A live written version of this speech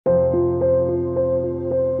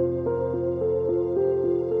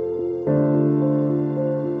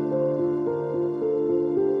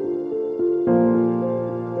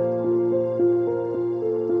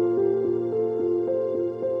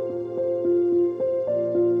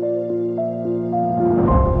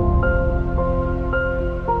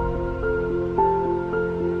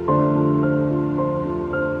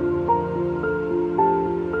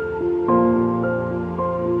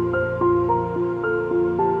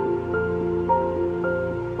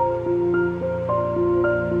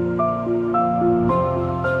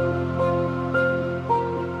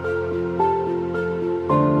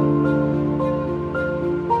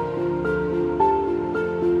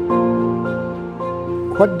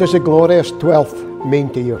What does a glorious 12th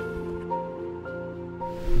mean to you?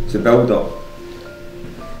 It's a build-up.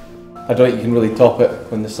 I don't think you can really top it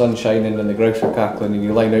when the sun's shining and the grouse are cackling and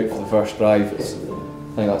you line out for the first drive. I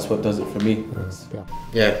think that's what does it for me.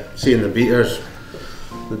 Yeah, seeing the beaters,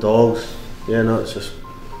 the dogs, yeah, no, it's just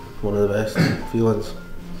one of the best feelings.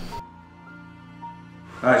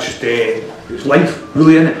 That's just, it's life,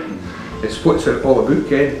 really, innit? It's what's it all about,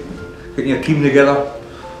 Ken. Getting your team together,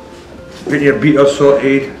 getting your beaters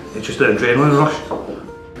sorted, it's just an adrenaline rush.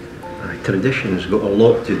 Tradition has got a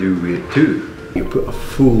lot to do with it too. You put a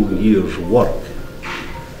full year's work,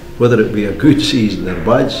 whether it be a good season or a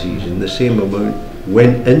bad season, the same amount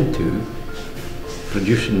went into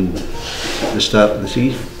producing the start of the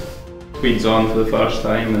season. Weeds on for the first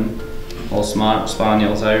time and all smart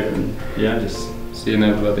spaniels out, and yeah, just seeing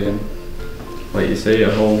everybody and like you say,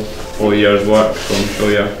 a whole year's work, so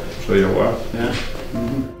show your work. Yeah.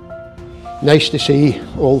 Nice to see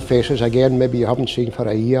old faces again, maybe you haven't seen for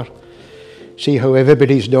a year. See how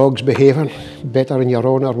everybody's dog's behaving, better in your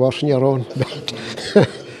own or worse in your own.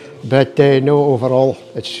 But no, overall,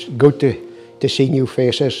 it's good to see new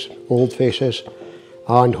faces, old faces,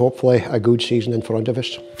 and hopefully a good season in front of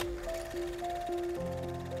us.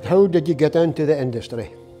 How did you get into the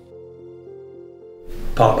industry?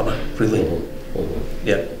 Partner, really.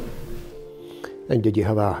 Yeah. And did you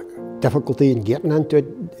have a difficulty in getting into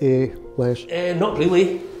it, Les? Not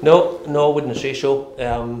really. No, I wouldn't say so.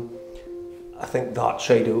 I think that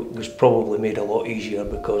side of it was probably made a lot easier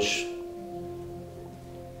because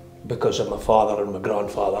of my father and my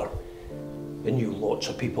grandfather. I knew lots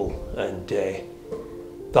of people, and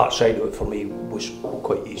that side of it for me was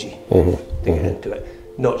quite easy to get into it.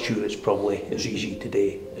 Not sure it's probably as easy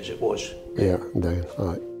today as it was. Yeah, down,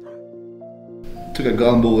 aye. Took a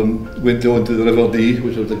gamble and went on to the River Dee,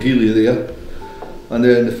 which was the Geely there, and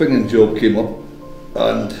then the fingering job came up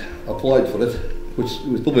and applied for it, which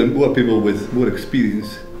was probably more people with more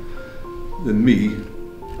experience than me,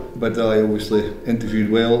 but I obviously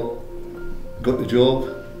interviewed well, got the job,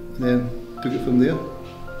 and then took it from there.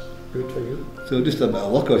 Good for you. So just a bit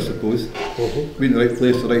of luck, I suppose. Been in the right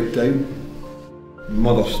place at the right time.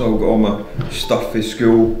 Mother still got all my stuff for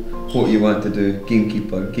school, what you want to do,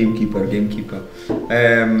 gamekeeper.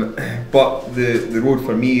 But the road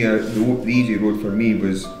for me, the easy road for me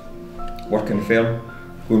was working the farm,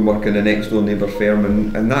 go and work in the next door neighbour farm,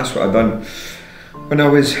 and that's what I done. When I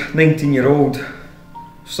was 19-year-old,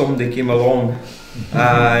 somebody came along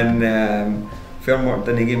and farm work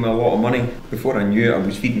didn't give me a lot of money. Before I knew it, I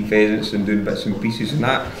was feeding pheasants and doing bits and pieces, and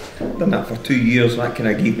that done that for 2 years. That kind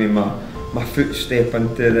of gave me my footstep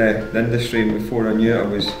into the industry, and before I knew it, I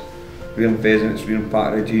was rearing pheasants, rearing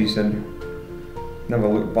partridges, and never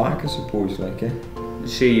looked back, I suppose. Like,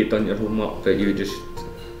 Say you'd done your homework, but you would just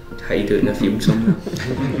hide out in a field somewhere.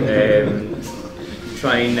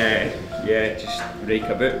 Try and just rake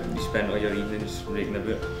a bit. You spent all your evenings raking a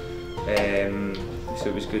bit. So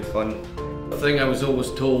it was good fun. I think I was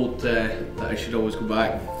always told that I should always go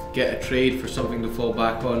back, get a trade for something to fall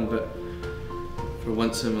back on, but for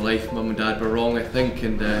once in my life, Mum and Dad were wrong, I think,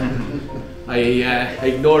 and I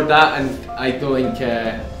ignored that. And I don't think,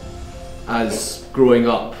 as growing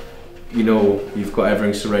up, you know, you've got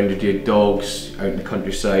everything surrounded you, dogs out in the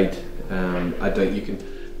countryside. I don't think you can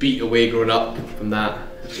beat away growing up from that.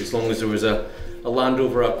 As long as there was a Land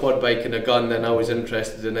Rover, a quad bike and a gun, then I was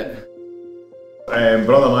interested in it.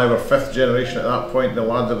 Brother and I were 5th generation at that point, the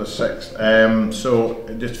lads are the 6th. So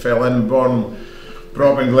it just fell in, born,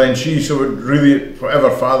 brought up in Glenshee, so it really, whatever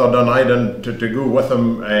father done, I done to go with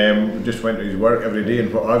him. We just went to his work every day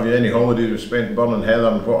and what have you. Any holidays we spent burning heather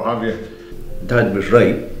and what have you. Dad was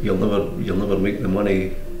right, you'll never make the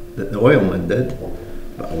money that the oilman did,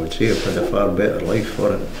 but I would say I've had a far better life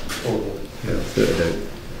for it. Yeah,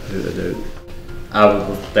 without a doubt. I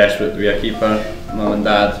was desperate to be a keeper. Mum and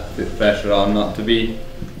Dad put pressure on not to be.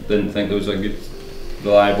 Didn't think there was a good,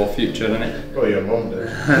 reliable future in it. Well, your mum did.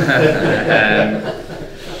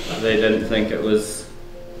 They didn't think it was,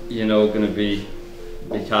 you know, going to be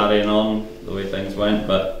carrying on the way things went,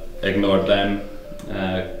 but ignored them,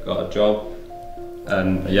 got a job,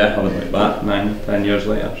 and yeah, I haven't looked back 9-10 years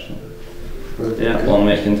later. So yeah, long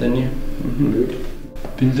may it continue.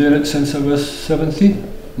 Been doing it since I was 17,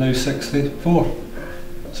 now 64.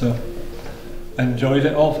 So enjoyed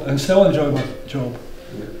it all and still enjoy my job.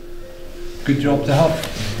 Good job to have.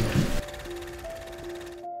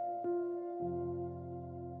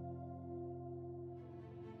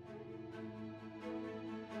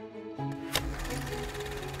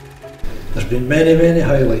 There's been many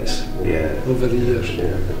highlights over the years.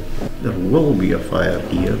 There will be a fire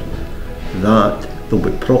here that there'll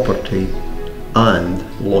be property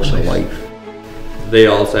and loss of life. They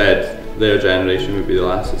all said their generation would be the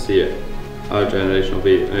last to see it. Our generation will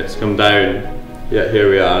be, and it's come down, yet here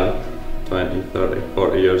we are 20, 30,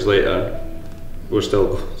 40 years later. We're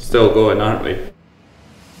still going, aren't we?